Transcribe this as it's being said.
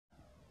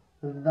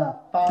The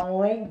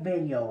following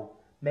video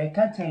may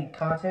contain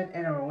content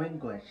in our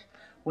English,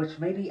 which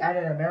may be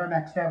added a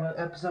Miramax Family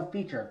episode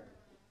feature.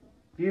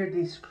 Viewer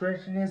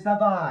discretion is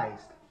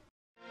advised.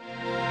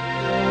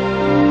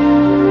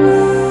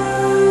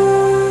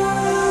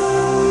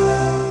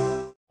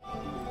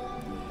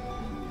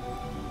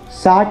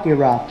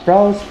 Sakura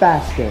Throws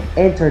Basket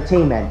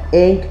Entertainment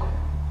Inc.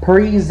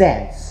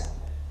 presents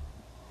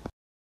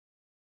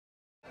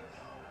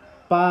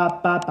Ba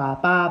ba ba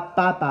ba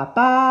ba ba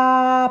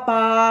ba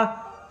ba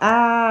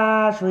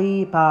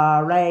Ashley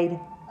Parade.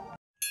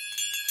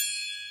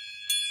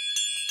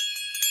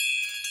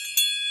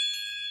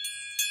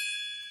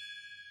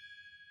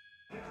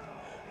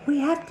 We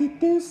have to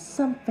do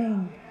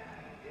something.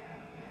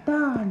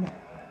 Done.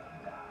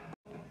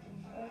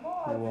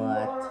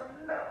 What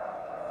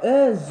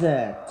is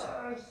it?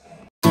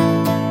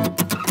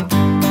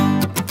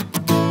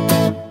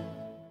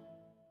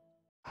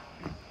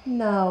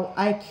 No,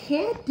 I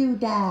can't do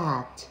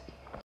that.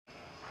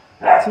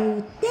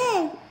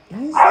 Today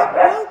is a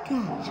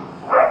broadcast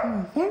for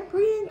Vampire and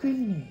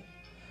Greenie.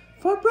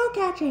 For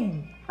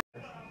broadcasting.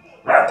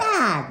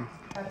 Dad,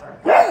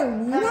 you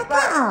need a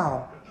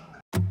go.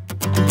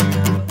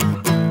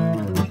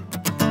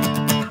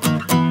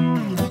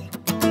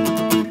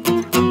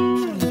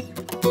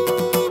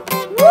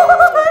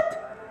 What?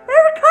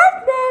 Eric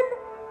Hartman!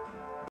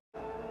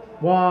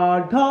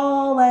 One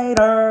call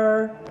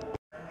later.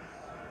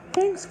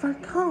 Thanks for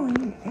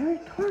calling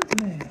Eric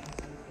Hartman.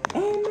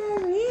 And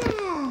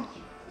Maria.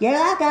 You're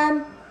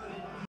welcome.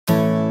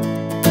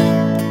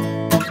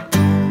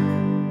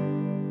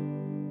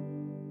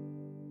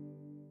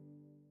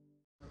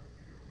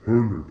 Hey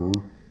neighbor,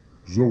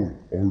 Zoe,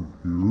 are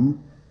you?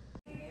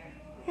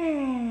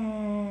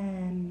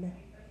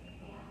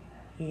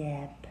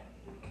 Yep.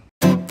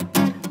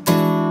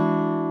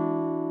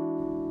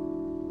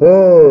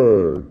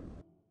 Hey!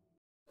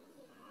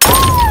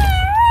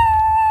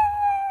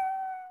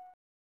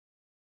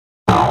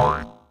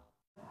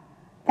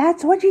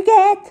 That's what you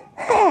get.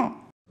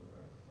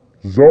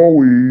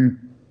 Zoe,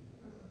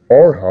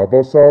 I have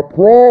a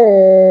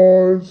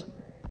surprise!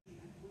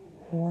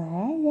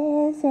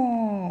 What is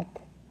it?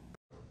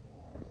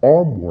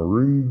 I'm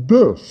wearing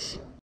this.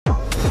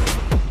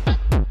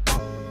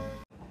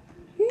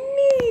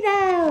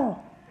 Neato!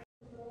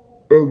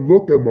 And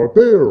look at my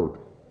beard.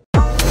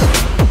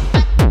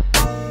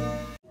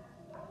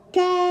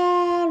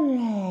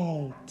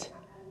 Great.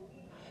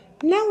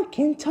 Now we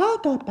can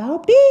talk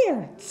about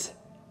beards.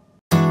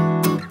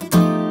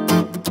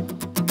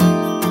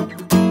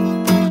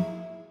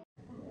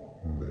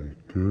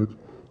 Make it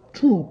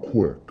too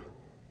quick.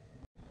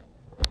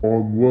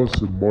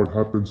 Unless it might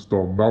happen to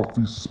the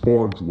mouthy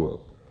sponge web.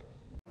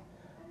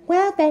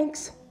 Well,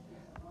 thanks.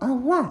 A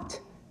lot.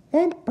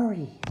 Then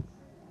breathe.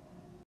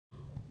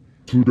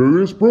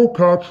 Today's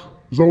broadcast,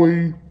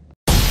 Zoe.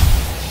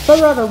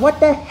 Brother, what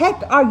the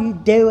heck are you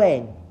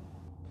doing?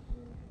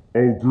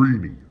 Oh,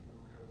 Greenie.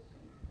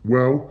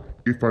 Well,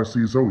 if I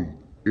see Zoe,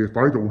 if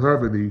I don't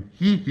have any,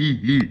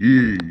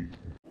 hee.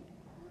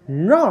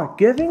 Not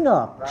giving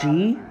up,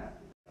 G.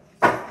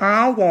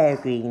 Hi there,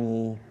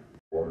 Greenie.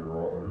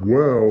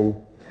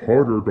 Well,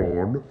 harder,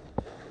 Dawn.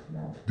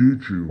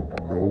 Did you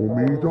know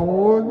me,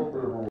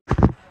 Dawn?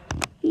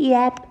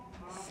 Yep.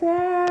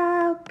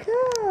 So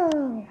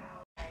cool.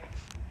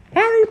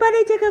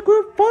 Everybody take a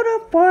group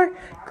photo for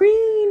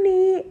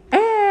Greenie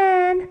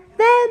and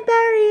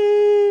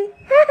Vanberry.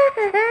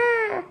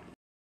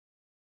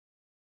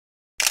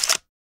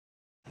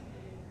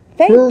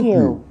 Thank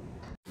you.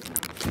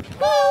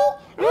 Hey,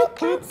 I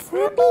got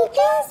sloppy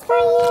juice for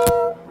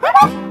you.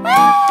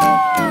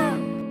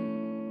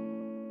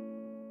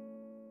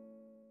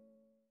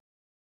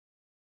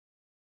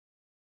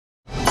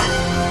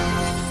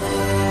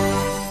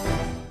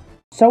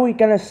 So we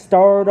gonna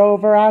start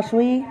over,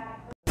 Ashley?